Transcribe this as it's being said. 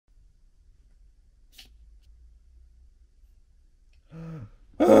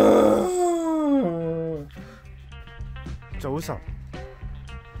早晨，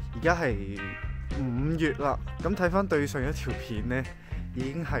而家係5月啦。咁睇翻對上一條片呢，已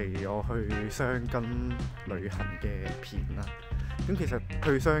經係我去箱根旅行嘅片啦。咁其實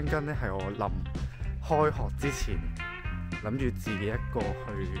去箱根呢，係我臨開學之前諗住自己一個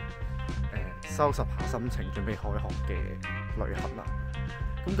去收拾下心情，準備開學嘅旅行啦。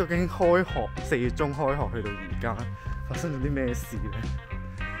咁究竟開學4月中開學去到而家發生咗啲咩事呢？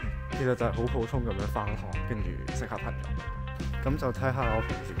其實就係好普通咁樣返學，跟住識下朋友。咁就睇下我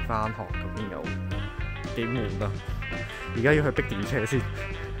平時返學究竟有幾悶啦。而家要去逼電車先。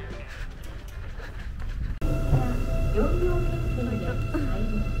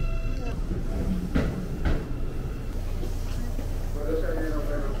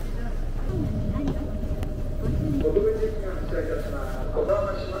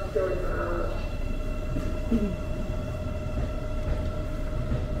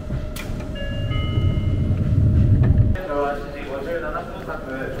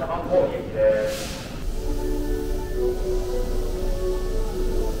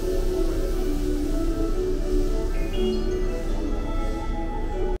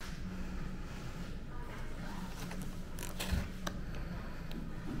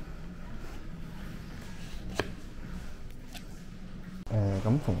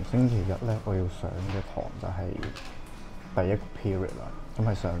咁逢星期日咧，我要上嘅堂就係第一個 period 啦，咁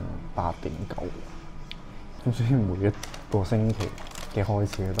係上8.9。咁所以每一個星期嘅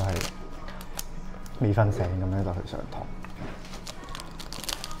開始咧，都係未瞓醒咁咧就去上堂，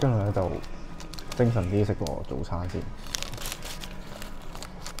跟住咧就精神啲食個早餐先。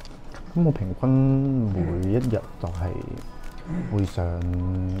咁我平均每一日就係會上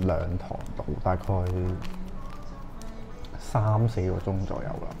2堂到，大概3-4個鐘左右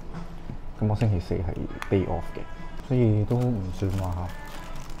啦。咁我星期4係 day off 嘅，所以都唔算話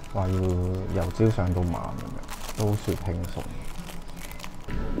要由朝上到晚咁樣，都算輕鬆。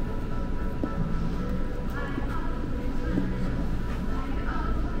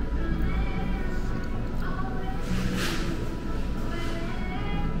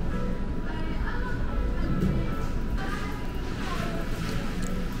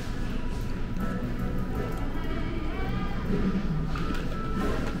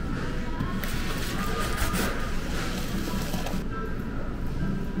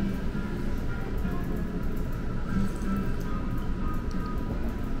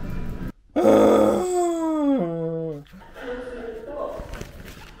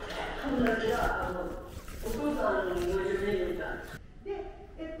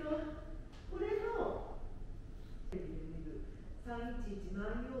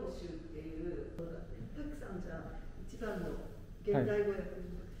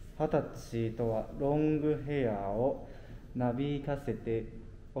20歳とはロングヘアをなびかせて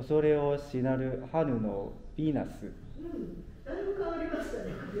恐れをしなる春のヴィーナス。だいぶ変わりました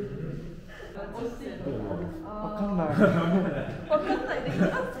ね。わかんない。わかんないで、一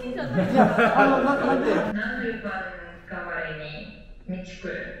番好きじゃない。いや、なんで？何ルパン代わりに道来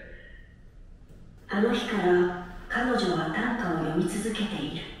る。あの日から彼女は短歌を読み続けて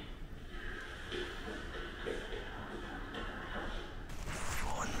いる。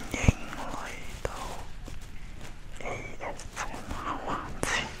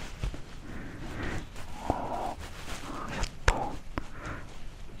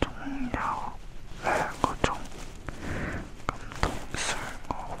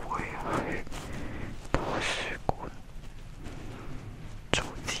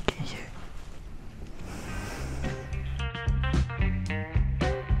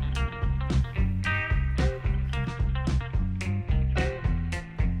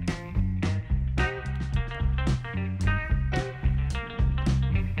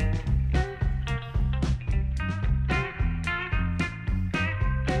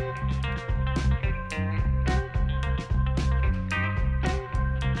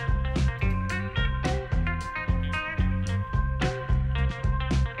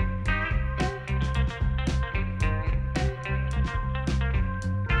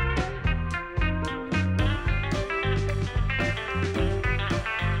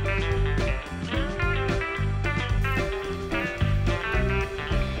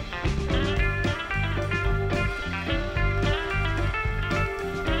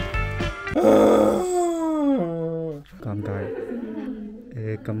尷尬。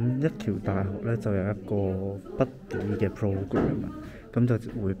咁一橋大學咧就有一個筆電嘅 program 啊，咁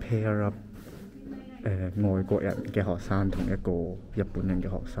就會 pair up 外國人嘅學生同一個日本人嘅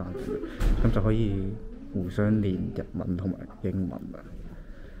學生咁就可以互相練日文同埋英文啊。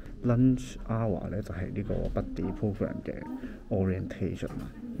Lunch hour 咧就係呢個筆電 program 嘅 orientation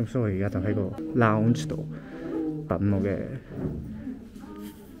啊，咁所以我而家就喺個 lounge 度等我嘅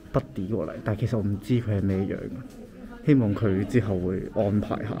buddy過嚟，但係其實我唔知佢係咩樣嘅。希望佢之後會安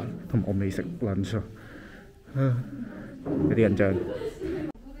排下，同埋我未食 lunch 啊，有啲緊張。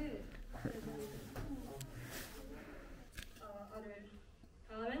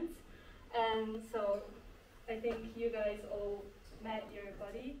And so I think you guys all met your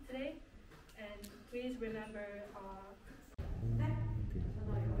buddy today, and please remember.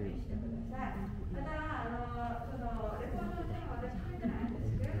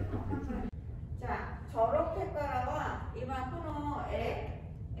 자, 저렇게 가라와 이만큼은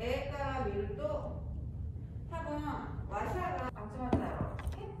애가 밀도 하고 와샤가 악수하세요.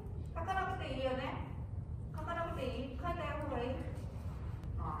 가까라고 때 이해네? 가까라고 때 이 카드하고 그래.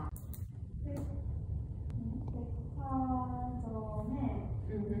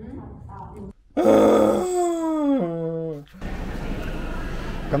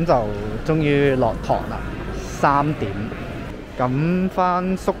咁就終於落堂啦，3點。咁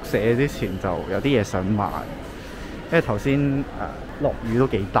返宿舍之前就有啲嘢想買，因為頭先落雨都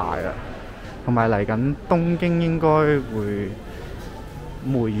幾大啦，同埋嚟緊東京應該會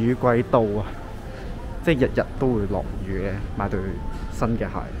梅雨季到啊，即係日日都會落雨嘅，買對新嘅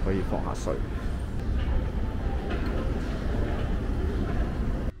鞋可以防下水。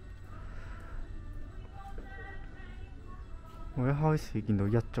我一開始見到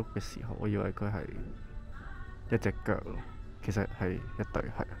一足嘅時候，我以為佢係一隻腳咯，其實係一對，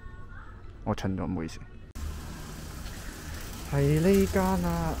係啊，我蠢咗，唔好意思。係呢間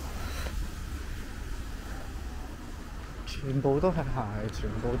啊，全部都係鞋，全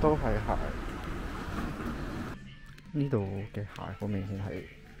部都係鞋。呢度嘅鞋好明顯係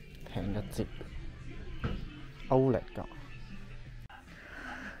平一截，歐力㗎。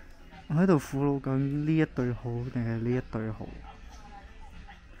我喺度苦惱緊呢一對好定係呢一對好。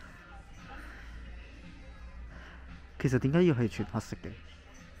其實點解要係全黑色嘅？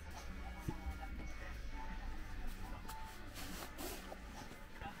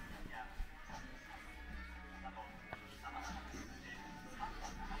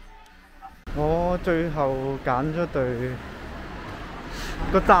我最後揀咗對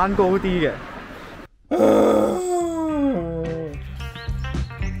個踭高啲嘅。